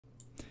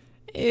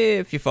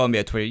If you follow me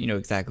on Twitter, you know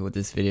exactly what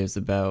this video is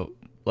about.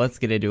 Let's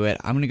get into it.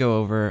 I'm going to go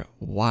over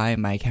why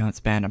my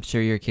account's banned. I'm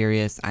sure you're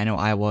curious. I know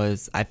I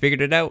was. I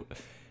figured it out.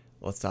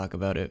 Let's talk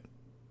about it.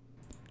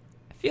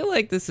 I feel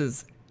like this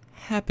has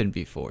happened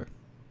before.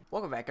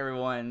 Welcome back,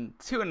 everyone,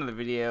 to another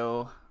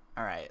video.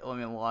 Alright, let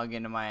me log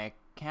into my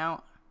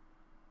account.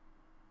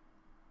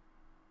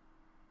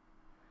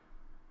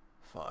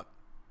 Fuck.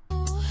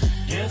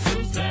 Guess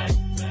who's back?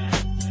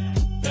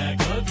 Back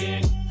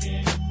again.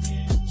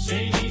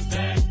 Shady's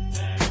back.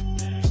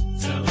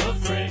 Tell a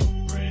friend.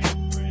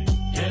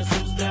 Guess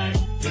who's back?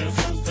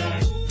 Guess who's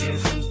back?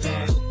 Guess who's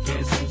back?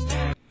 Guess who's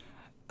back?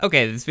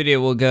 Okay, this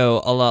video will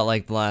go a lot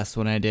like the last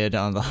one I did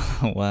on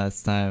the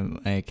last time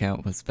my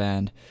account was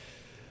banned.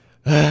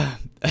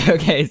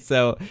 Okay,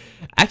 so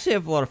actually I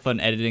have a lot of fun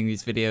editing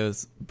these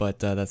videos, but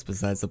that's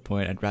besides the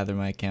point. I'd rather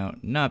my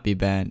account not be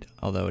banned,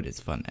 although it is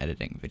fun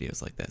editing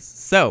videos like this.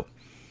 So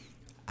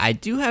I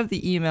do have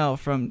the email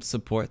from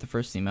support, the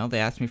first email. They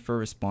asked me for a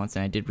response,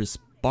 and I did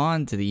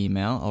respond to the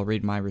email. I'll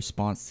read my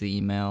response to the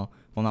email.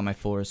 Well, not my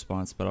full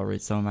response, but I'll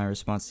read some of my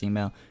response to the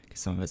email because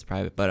some of it's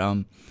private. But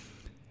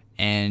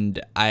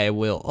and I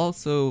will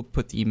also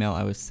put the email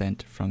I was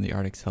sent from the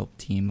Arctics Help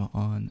team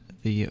on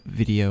the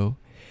video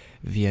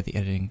via the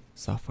editing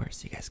software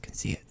so you guys can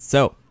see it.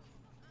 So,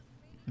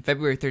 on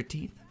February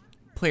 13th,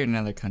 a player in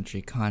another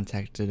country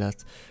contacted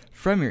us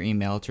from your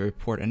email to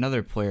report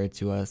another player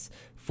to us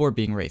for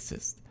being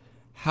racist.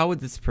 How would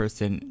this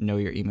person know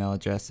your email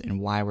address,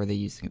 and why were they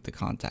using it to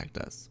contact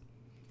us?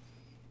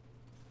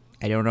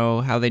 I don't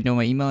know how they know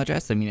my email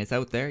address. I mean, it's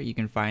out there. You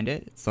can find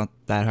it. It's not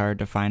that hard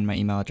to find my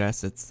email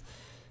address.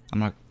 I'm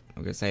not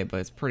going to say it, but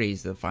it's pretty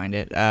easy to find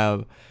it.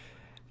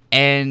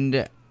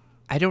 And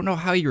I don't know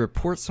how you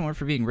report someone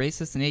for being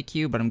racist in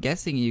AQ, but I'm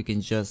guessing you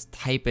can just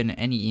type in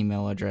any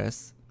email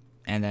address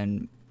and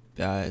then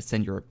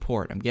send your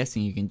report. I'm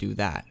guessing you can do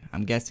that.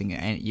 I'm guessing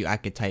I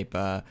could type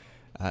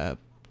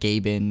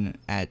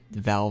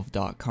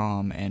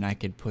Gaben@valve.com and I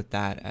could put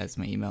that as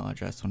my email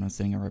address when I'm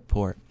sending a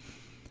report.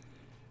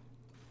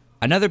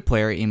 Another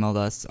player emailed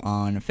us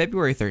on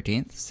February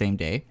 13th, same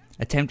day,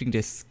 attempting to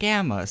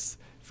scam us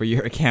for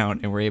your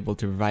account and were able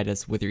to provide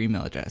us with your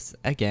email address.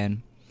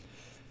 Again,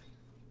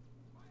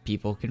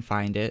 people can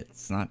find it.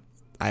 It's not.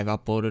 I've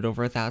uploaded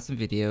over 1,000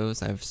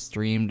 videos. I've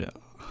streamed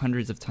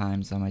hundreds of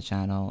times on my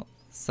channel.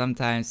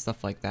 Sometimes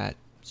stuff like that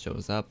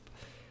shows up.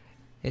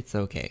 It's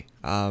okay.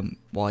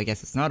 Well, I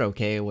guess it's not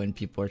okay when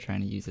people are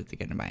trying to use it to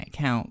get into my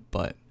account,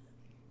 but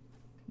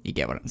you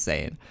get what I'm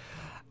saying.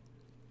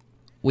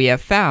 We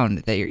have found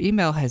that your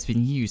email has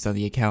been used on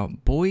the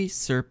account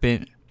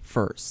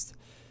boyserpent1st,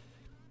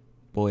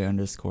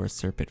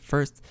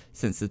 boy_serpent1st,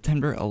 since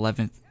September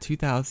 11th,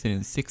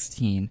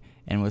 2016,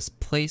 and was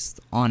placed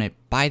on it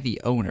by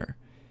the owner.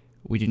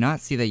 We do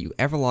not see that you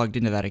ever logged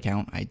into that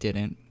account. I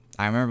didn't.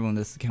 I remember when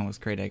this account was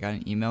created, I got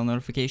an email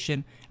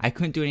notification. I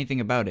couldn't do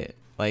anything about it.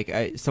 Like,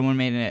 someone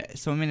made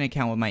an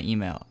account with my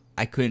email.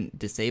 I couldn't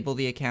disable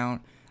the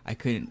account. I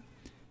couldn't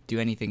do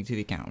anything to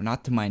the account,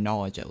 not to my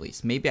knowledge at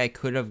least. Maybe I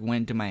could have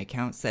went to my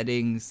account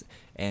settings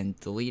and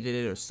deleted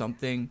it or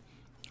something.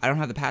 I don't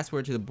have the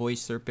password to the boy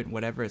serpent,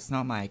 whatever. It's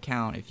not my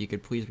account. If you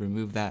could please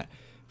remove that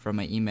from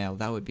my email,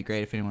 that would be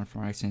great. If anyone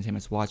from Arctics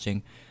Entertainment is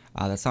watching,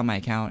 that's not my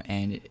account.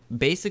 And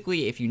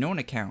basically, if you know an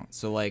account,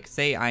 so like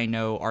say I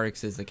know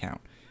Arctics'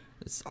 account,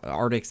 it's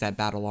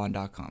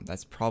arctics@battlelon.com.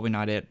 That's probably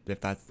not it.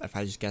 If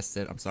I just guessed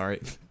it, I'm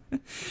sorry.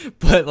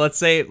 But let's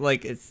say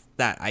like it's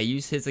that I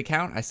use his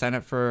account. I sign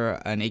up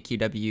for an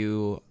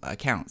AQW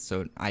account,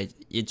 so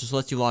it just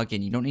lets you log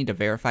in. You don't need to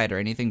verify it or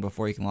anything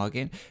before you can log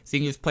in. So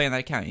you can just play on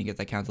that account. You can get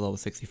that account to level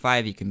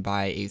 65. You can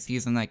buy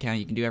ACs on that account.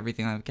 You can do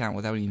everything on that account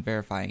without even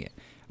verifying it.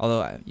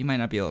 Although you might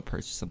not be able to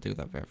purchase something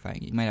without verifying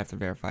it. You might have to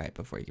verify it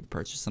before you can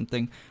purchase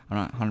something. I'm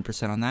not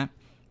 100% on that.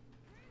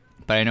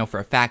 But I know for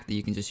a fact that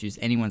you can just use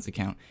anyone's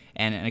account,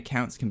 and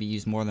accounts can be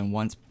used more than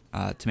once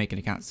to make an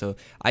account. So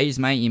I use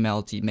my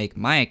email to make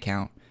my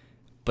account,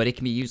 but it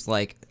can be used,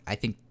 like, I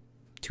think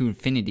to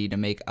infinity to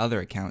make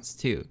other accounts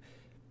too.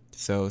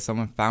 So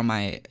someone found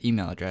my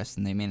email address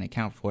and they made an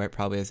account for it,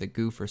 probably as a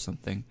goof or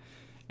something.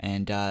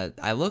 And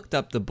I looked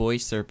up the Boy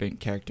Serpent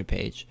character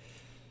page.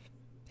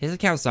 His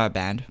account's not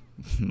banned.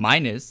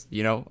 Mine is,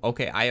 you know.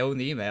 Okay, I own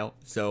the email,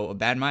 so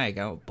ban my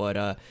account.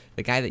 But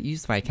the guy that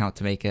used my account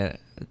to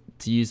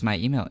use my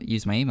email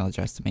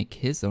address to make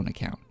his own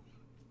account,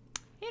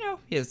 you know,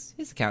 his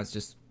account's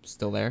just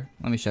still there.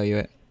 Let me show you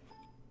it.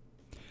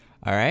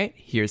 Alright,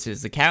 here's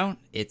his account.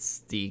 It's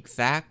the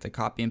exact, I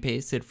copy and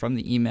pasted from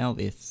the email,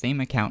 the same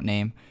account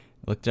name.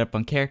 Looked it up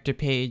on character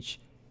page.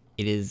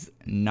 It is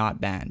not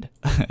banned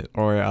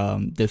or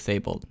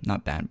disabled.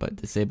 Not banned, but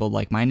disabled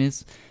like mine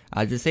is.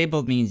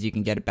 Disabled means you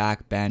can get it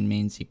back. Banned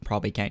means you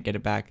probably can't get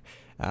it back.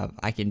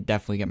 I can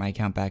definitely get my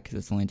account back because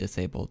it's only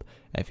disabled.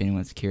 If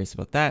anyone's curious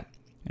about that,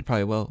 it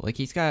probably will. Like,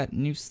 he's got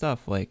new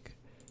stuff. Like,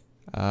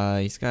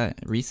 he's got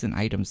recent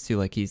items too.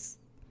 Like,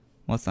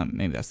 well,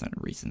 maybe that's not a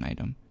recent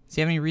item. Does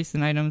he have any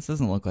recent items?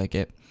 Doesn't look like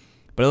it.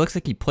 But it looks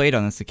like he played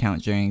on this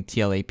account during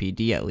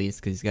TLAPD at least,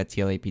 because he's got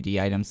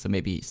TLAPD items, so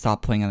maybe he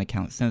stopped playing on the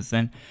account since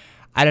then.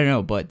 I don't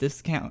know, but this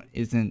account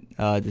isn't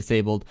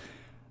disabled.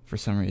 For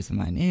some reason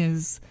mine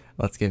is.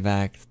 Let's get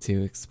back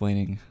to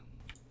explaining.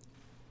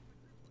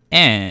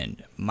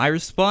 And my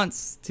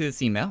response to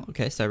this email,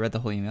 okay, so I read the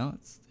whole email.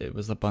 It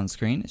was up on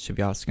screen. It should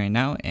be off screen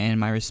now. And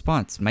my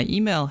response, my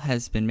email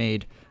has been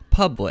made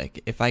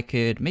public. If I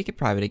could make it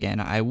private again,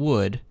 I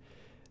would,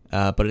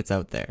 but it's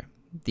out there.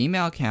 The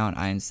email account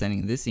I am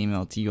sending this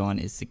email to you on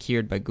is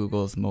secured by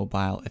Google's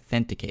mobile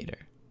authenticator.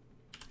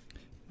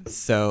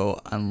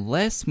 So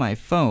unless my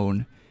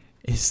phone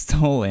is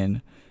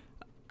stolen,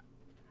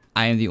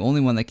 I am the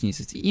only one that can use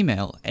this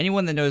email.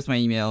 Anyone that knows my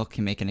email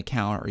can make an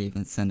account or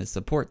even send a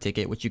support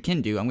ticket, which you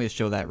can do. I'm going to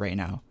show that right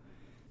now.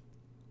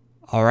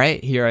 All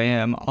right, here I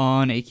am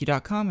on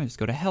AQ.com. I just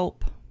go to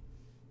help.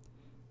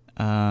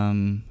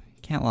 Can't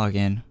log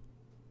in.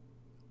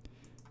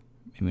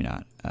 Maybe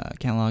not.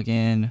 Can't log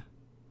in.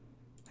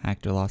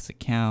 Hacked or lost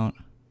account.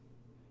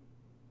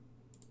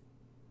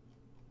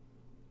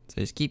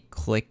 So just keep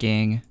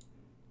clicking.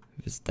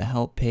 Visit the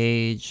help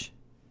page.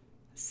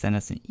 Send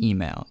us an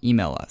email.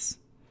 Email us.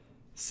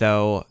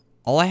 So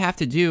all I have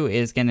to do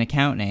is get an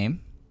account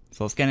name.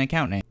 So let's get an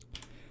account name.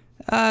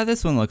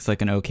 This one looks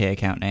like an okay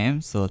account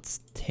name. So let's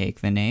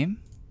take the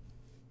name.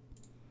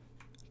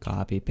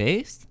 Copy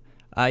paste.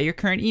 Your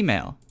current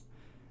email.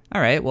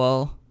 All right.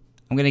 Well,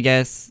 I'm gonna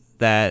guess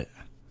that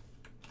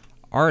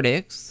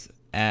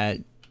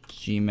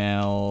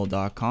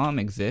artix@gmail.com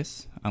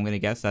exists. I'm gonna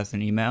guess that's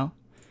an email.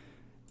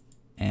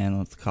 And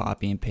let's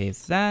copy and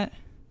paste that.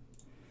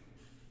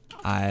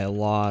 I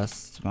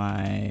lost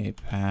my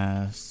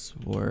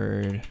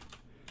password.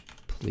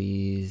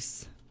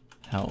 Please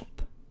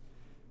help.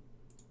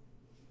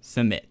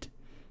 Submit.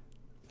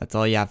 That's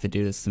all you have to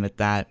do to submit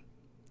that.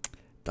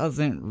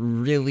 Doesn't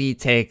really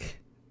take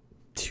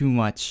too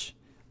much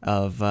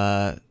of,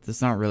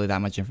 there's not really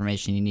that much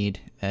information you need.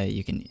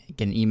 You can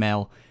get an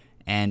email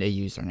and a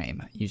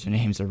username.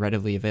 Usernames are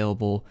readily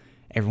available.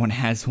 Everyone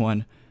has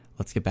one.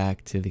 Let's get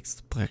back to the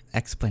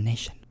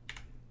explanation.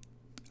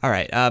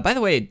 Alright, by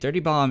the way, Dirty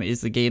Bomb is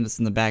the game that's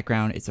in the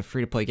background. It's a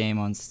free-to-play game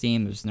on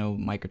Steam. There's no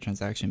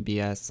microtransaction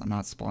BS. I'm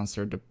not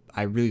sponsored.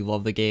 I really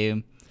love the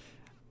game.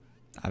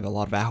 I have a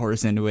lot of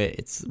hours into it.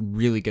 It's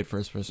really good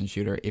first-person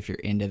shooter if you're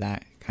into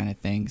that kind of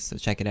thing. So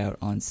check it out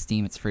on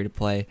Steam. It's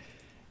free-to-play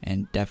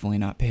and definitely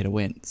not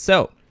pay-to-win.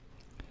 So,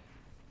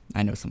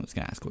 I know someone's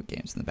going to ask what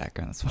game's in the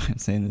background. That's why I'm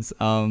saying this.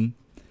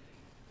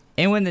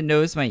 Anyone that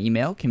knows my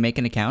email can make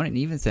an account and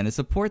even send a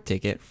support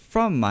ticket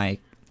from my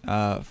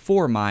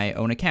for my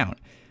own account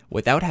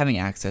without having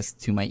access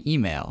to my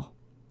email.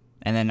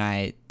 And then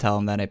I tell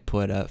them that I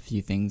put a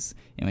few things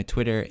in my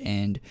Twitter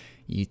and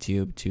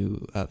YouTube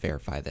to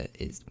verify that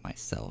it is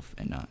myself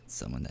and not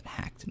someone that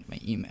hacked into my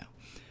email.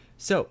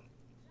 So,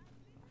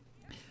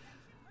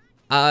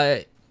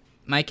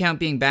 my account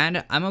being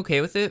banned, I'm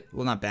okay with it.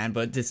 Well, not banned,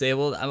 but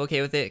disabled. I'm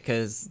okay with it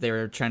because they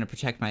were trying to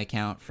protect my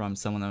account from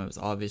someone that was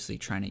obviously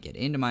trying to get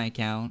into my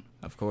account,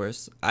 of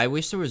course. I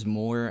wish there was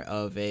more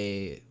of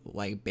a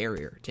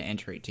barrier to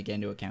entry to get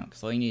into an account,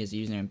 because all you need is a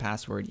username and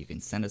password. You can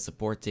send a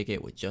support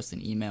ticket with just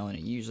an email and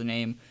a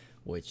username,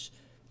 which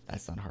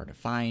that's not hard to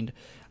find,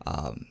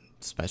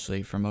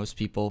 especially for most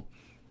people.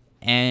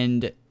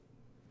 And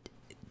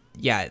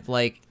yeah,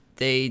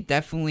 they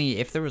definitely,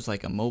 if there was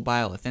a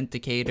mobile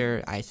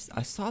authenticator, I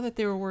saw that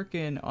they were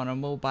working on a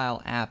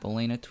mobile app.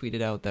 Elena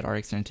tweeted out that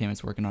RX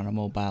Entertainment's working on a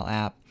mobile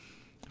app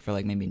for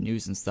maybe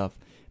news and stuff.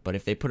 But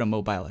if they put a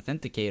mobile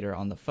authenticator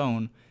on the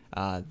phone,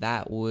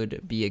 that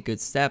would be a good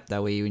step.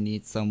 That way you would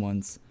need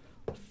someone's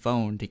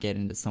phone to get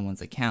into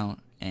someone's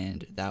account,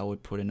 and that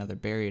would put another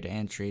barrier to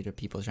entry to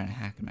people trying to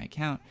hack in my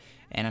account.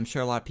 And I'm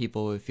sure a lot of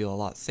people would feel a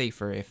lot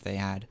safer if they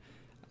had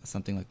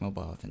something like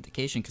mobile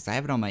authentication, because I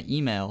have it on my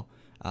email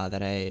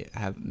that I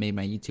have made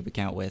my YouTube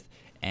account with,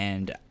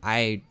 and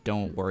I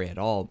don't worry at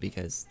all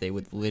because they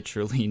would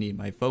literally need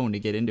my phone to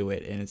get into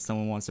it. And if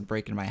someone wants to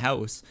break into my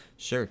house,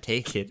 sure,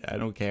 take it. I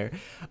don't care.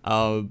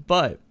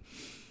 But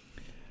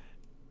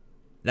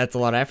that's a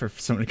lot of effort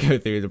for someone to go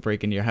through to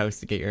break into your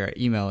house to get your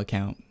email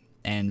account,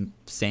 and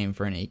same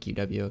for an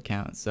AQW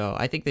account. So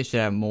I think they should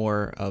have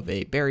more of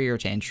a barrier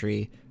to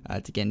entry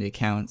to get into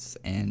accounts,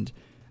 and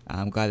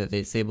I'm glad that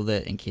they disabled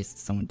it in case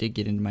someone did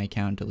get into my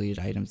account, deleted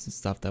items and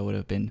stuff. That would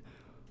have been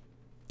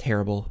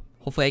terrible.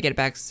 Hopefully I get it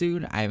back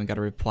soon. I haven't got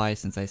a reply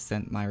since I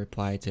sent my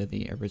reply to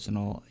the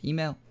original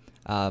email,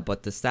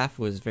 but the staff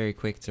was very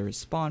quick to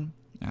respond.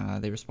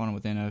 They responded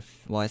within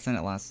I sent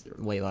it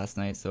late last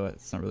night, so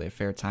it's not really a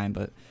fair time,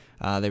 but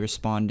they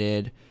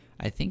responded,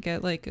 I think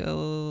at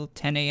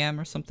 10 a.m.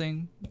 or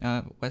something,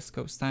 West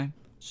Coast time,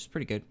 which is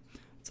pretty good.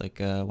 It's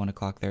 1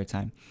 o'clock their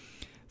time.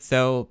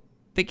 So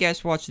thank you guys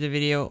for watching the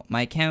video.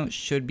 My account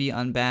should be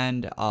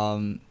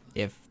unbanned.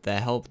 If the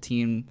help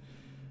team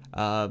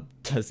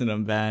doesn't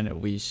unban,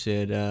 we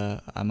should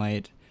I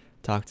might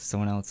talk to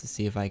someone else to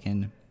see if I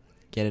can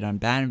get it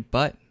unbanned,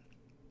 but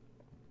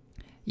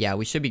yeah,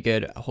 we should be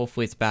good.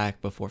 Hopefully it's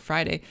back before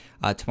Friday.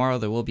 Tomorrow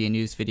there will be a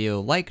news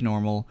video like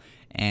normal,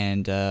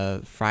 and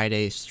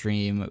Friday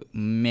stream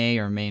may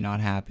or may not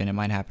happen. It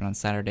might happen on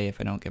Saturday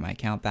if I don't get my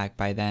account back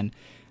by then.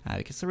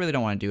 because I really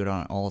don't want to do it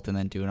on alt and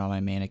then do it on my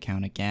main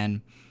account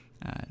again.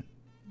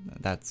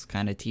 That's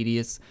kind of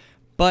tedious.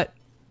 But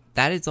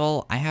that is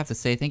all I have to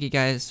say. Thank you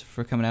guys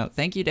for coming out.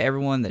 Thank you to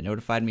everyone that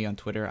notified me on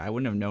Twitter. I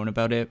wouldn't have known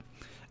about it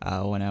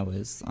when I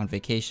was on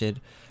vacation.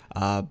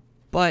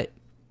 But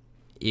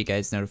you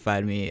guys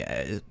notified me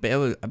it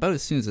was about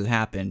as soon as it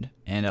happened,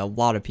 and a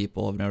lot of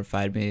people have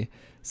notified me.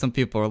 Some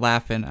people are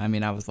laughing. I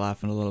mean, I was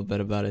laughing a little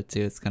bit about it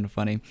too. It's kind of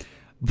funny.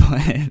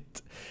 But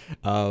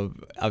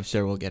I'm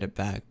sure we'll get it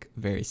back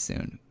very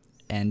soon.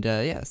 And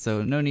yeah,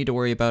 so no need to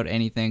worry about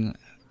anything.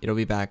 It'll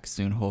be back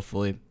soon,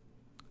 hopefully.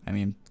 I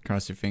mean,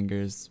 cross your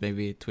fingers.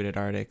 Maybe tweet at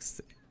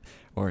Artix,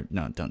 or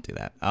no, don't do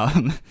that.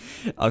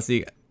 I'll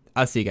see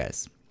you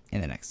guys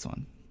in the next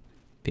one.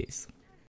 Peace.